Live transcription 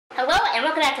and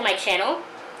welcome back to my channel.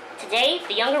 Today,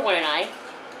 the younger one and I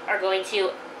are going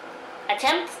to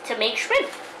attempt to make shrimp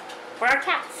for our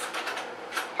cats.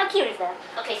 How cute is that?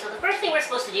 Okay, so the first thing we're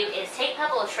supposed to do is take a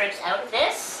couple of shrimps out of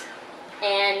this,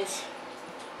 and...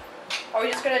 Are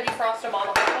we just going to defrost them on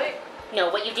the hot plate? No,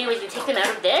 what you do is you take them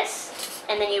out of this,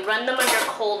 and then you run them under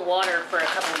cold water for a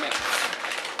couple of minutes.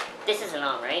 This isn't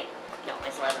on, right? No,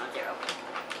 it's 11 on 0.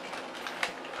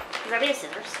 You grab me the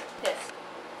scissors? Yes.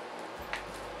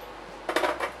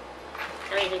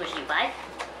 How many do you think we should do? 5?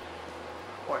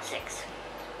 Or 6?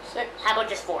 6. How about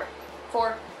just 4?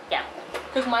 4. Yeah.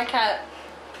 Because my cat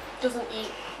doesn't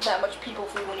eat that much people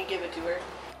food when you give it to her.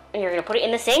 And you're going to put it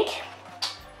in the sink,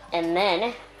 and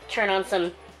then turn on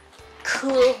some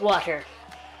cool water.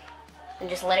 And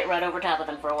just let it run over top of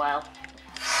them for a while.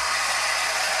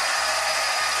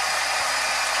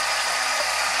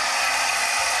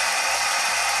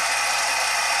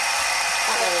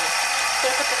 Should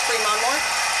I put the cream on more?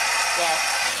 Yes.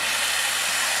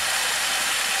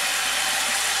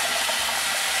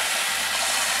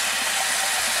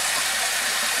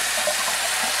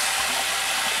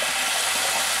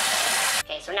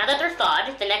 Okay, so now that they're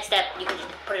thawed, the next step, you can just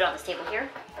put it on this table here.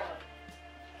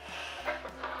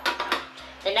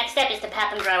 The next step is to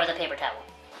pat them dry with a paper towel.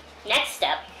 Next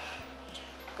step,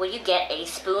 will you get a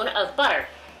spoon of butter?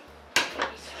 A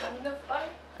spoon of butter?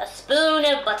 A spoon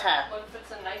of butter. What if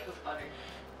it's a knife of butter?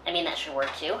 I mean, that should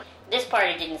work too. This part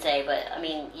it didn't say, but I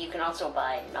mean, you can also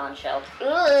buy non-shelled.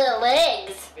 Ugh,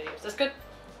 legs! Is this good?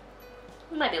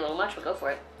 It might be a little much, but go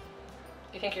for it.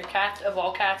 Do you think your cat, of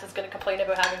all cats, is going to complain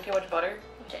about having too much butter?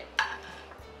 Okay.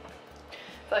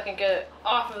 If I can get it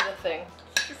off of the thing.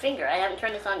 Just your finger. I haven't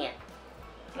turned this on yet.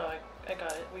 No, I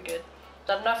got it. We good. Is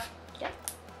that enough? Yeah.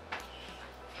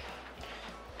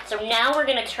 So now we're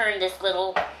going to turn this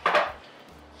little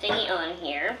thingy on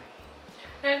here.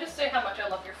 Can I just say how much I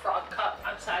love your frog cup?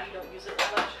 I'm sad you don't use it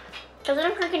that much. Because I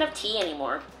don't drink enough tea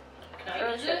anymore. Can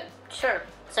I use it? Sure.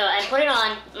 So I put it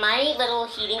on. My little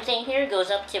heating thing here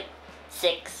goes up to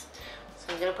 6.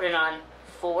 So I'm going to put it on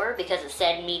 4 because it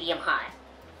said medium high.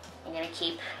 I'm going to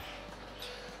keep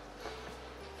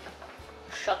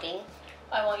shucking.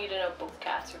 I want you to know both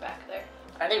cats are back there.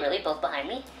 Are they really both behind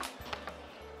me?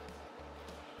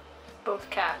 Both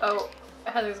cats. Oh,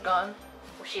 Heather's gone.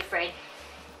 Was she afraid?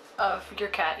 Of your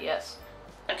cat, yes.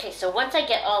 Okay, so once I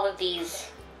get all of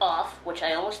these off, which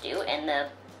I almost do, and the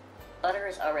butter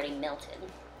is already melted.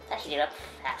 That heated up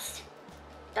fast.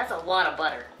 That's a lot of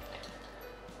butter.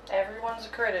 Everyone's a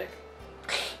critic.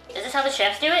 Is this how the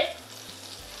chefs do it?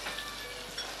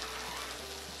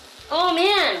 Oh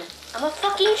man, I'm a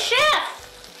fucking chef!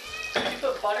 You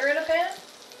put butter in a pan?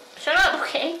 Shut up,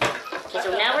 okay. Okay,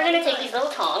 so now we're gonna take these little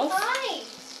tongs. Hi.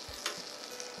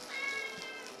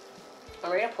 And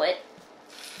we're gonna put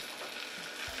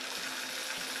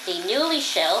the newly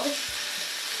shelled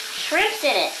shrimps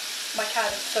in it. My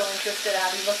cat is so interested,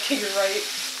 Abby. Look to your right.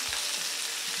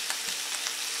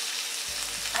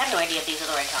 I have no idea if these are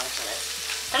the right tongs for this.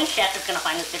 Some chef is gonna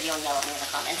find this video and yell at me in the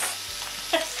comments.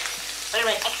 They're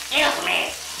like, excuse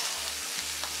me.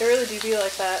 They really do be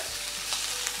like that.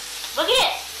 Look at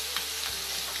it.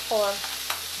 Hold on.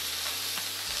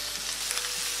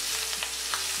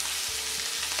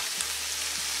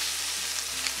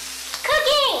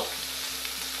 Cooking!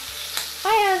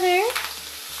 Hi, Heather.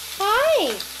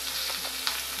 Hi.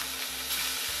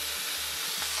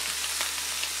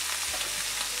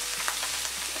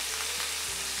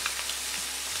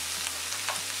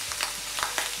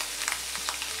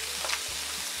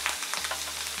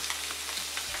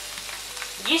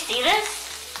 Did you see this?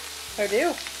 I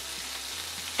do.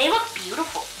 They look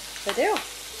beautiful. I do.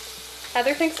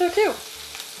 Heather thinks so too.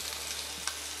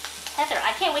 Heather,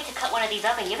 I can't wait to cut one of these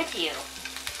up and give it to you.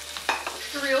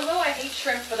 For real though, I hate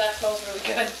shrimp, but that smells really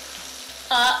good.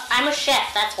 I'm a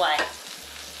chef, that's why.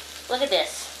 Look at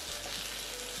this.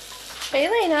 Hey,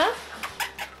 Lena.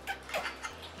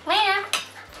 Lena.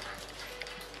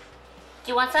 Do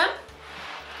you want some?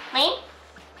 Lane?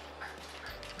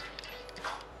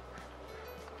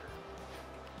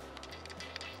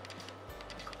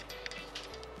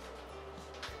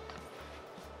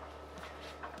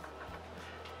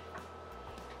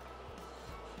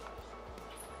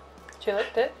 She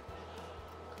licked it.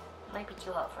 Might be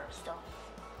too hot for her still.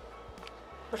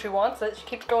 Well, she wants it. She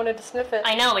keeps going in to sniff it.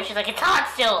 I know, but she's like, it's hot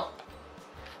still.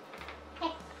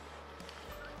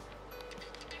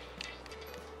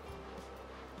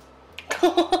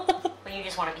 When you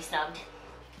just want to be snugged.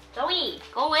 Zoe,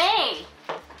 go away.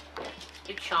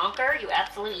 You chonker, you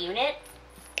absolute unit.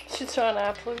 She's trying to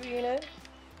absolute unit.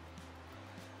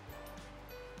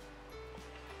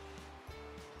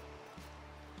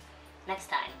 Next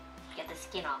time, Get the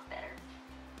skin off better.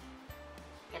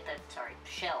 Get the, sorry,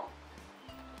 shell.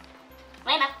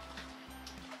 Lena!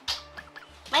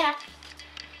 Lena!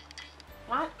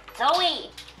 What?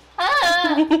 Zoe!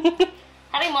 Ah!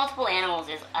 Having multiple animals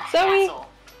is a hassle.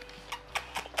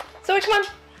 Zoe, come on!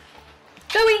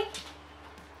 Zoe!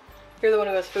 You're the one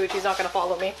who has food. She's not going to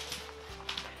follow me.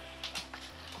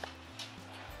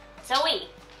 Zoe!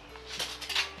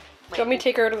 Do you want me to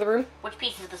take her out of the room? Which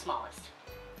piece is the smallest?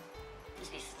 This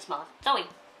piece is the smallest. Zoe,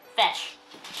 fetch.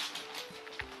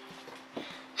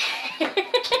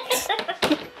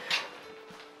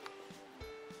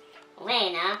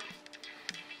 Lena,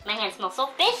 my hand smells so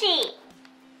fishy.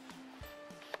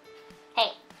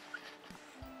 Hey.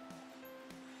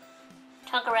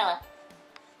 Tonkarella.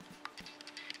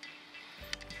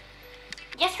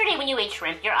 Yesterday when you ate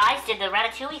shrimp, your eyes did the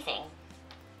ratatouille thing.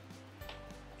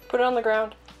 Put it on the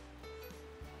ground.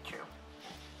 True.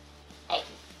 Hey.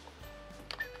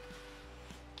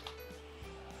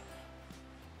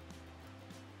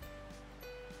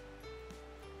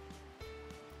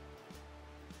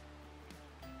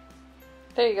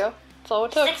 There you go. That's all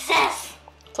it took. Success!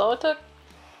 That's all it took.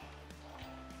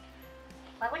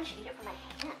 Why wouldn't you eat it from my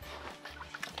hand?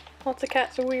 Lots of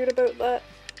cats are weird about that.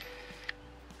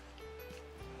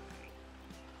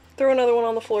 Throw another one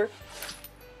on the floor.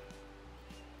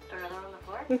 Throw another one on the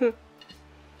floor? Mm-hmm.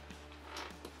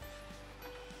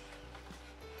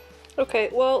 Okay,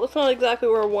 well, it's not exactly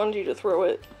where I wanted you to throw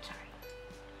it. Sorry.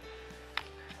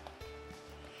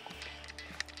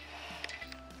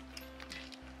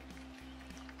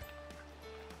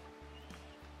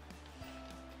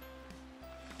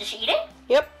 Did she eat it?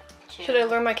 Yep. Should I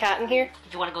lure my cat in here?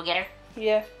 Did you want to go get her?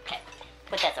 Yeah. Okay.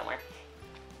 Put that somewhere.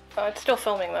 Oh, it's still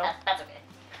filming though. That's okay.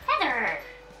 Heather!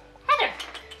 Heather!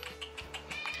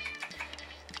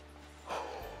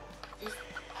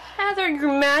 Heather,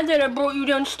 you're mad that I brought you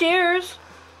downstairs.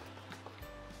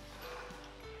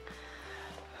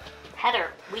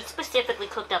 Heather, we specifically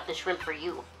cooked up the shrimp for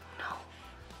you. No.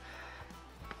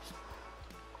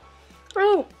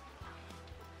 Oh.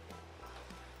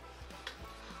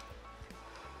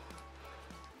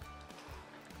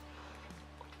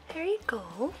 There you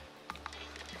go.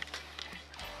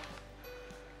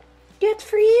 It's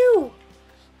for you.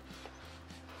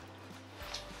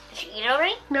 Did she eat it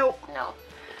already? No. No.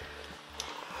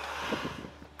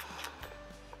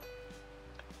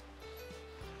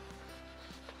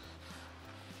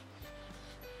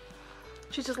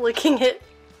 She's just licking it.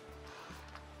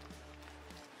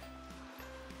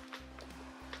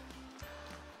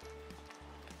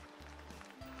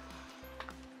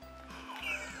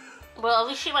 Well, at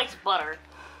least she likes butter.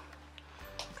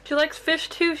 She likes fish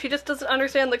too, she just doesn't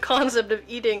understand the concept of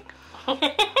eating. Go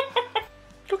get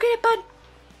it, bud.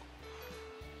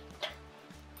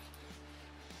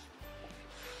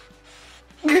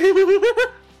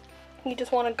 You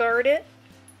just want to guard it?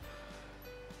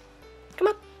 Come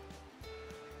on.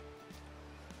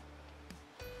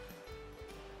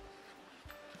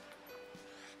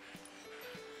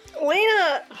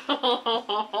 Lena!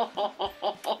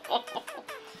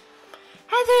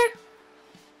 Heather!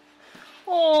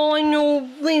 Oh, I know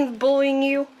Lena's bullying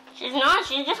you. She's not,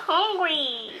 she's just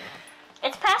hungry.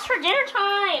 It's past her dinner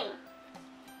time.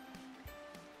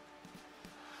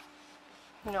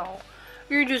 No,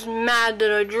 you're just mad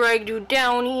that I dragged you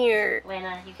down here.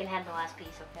 Lena, you can have the last piece,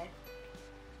 okay?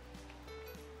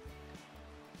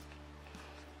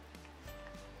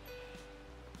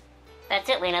 That's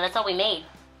it, Lena, that's all we made.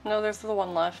 No, there's the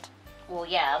one left. Well,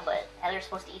 yeah, but Heather's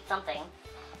supposed to eat something.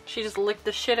 She just licked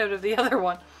the shit out of the other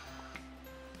one.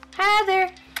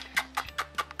 Heather!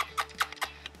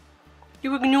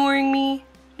 You ignoring me?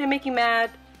 Did I make you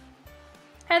mad?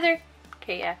 Heather!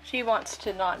 Okay, yeah, she wants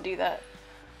to not do that.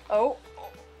 Oh.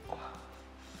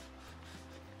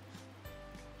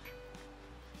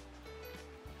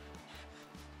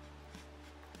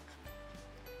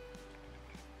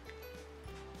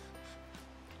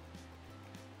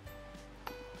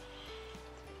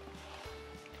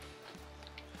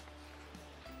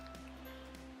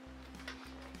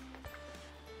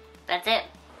 That's it.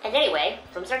 And anyway,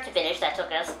 from start to finish, that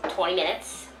took us 20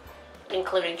 minutes,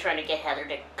 including trying to get Heather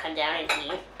to come down and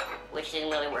eat, which didn't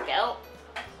really work out.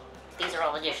 These are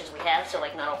all the dishes we have, so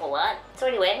like not a whole lot. So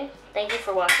anyway, thank you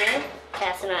for watching.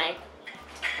 Cass and I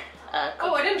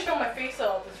oh, I didn't show my face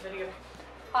out of this video.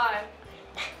 Hi.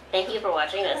 Thank you for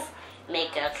watching us make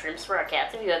shrimps for our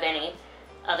cats. If you have any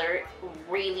other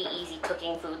really easy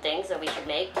cooking food things that we should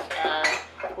make,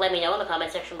 let me know in the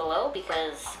comment section below,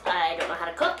 because I don't know how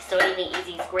to cook, so anything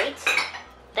easy is great.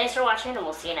 Thanks for watching, and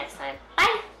we'll see you next time.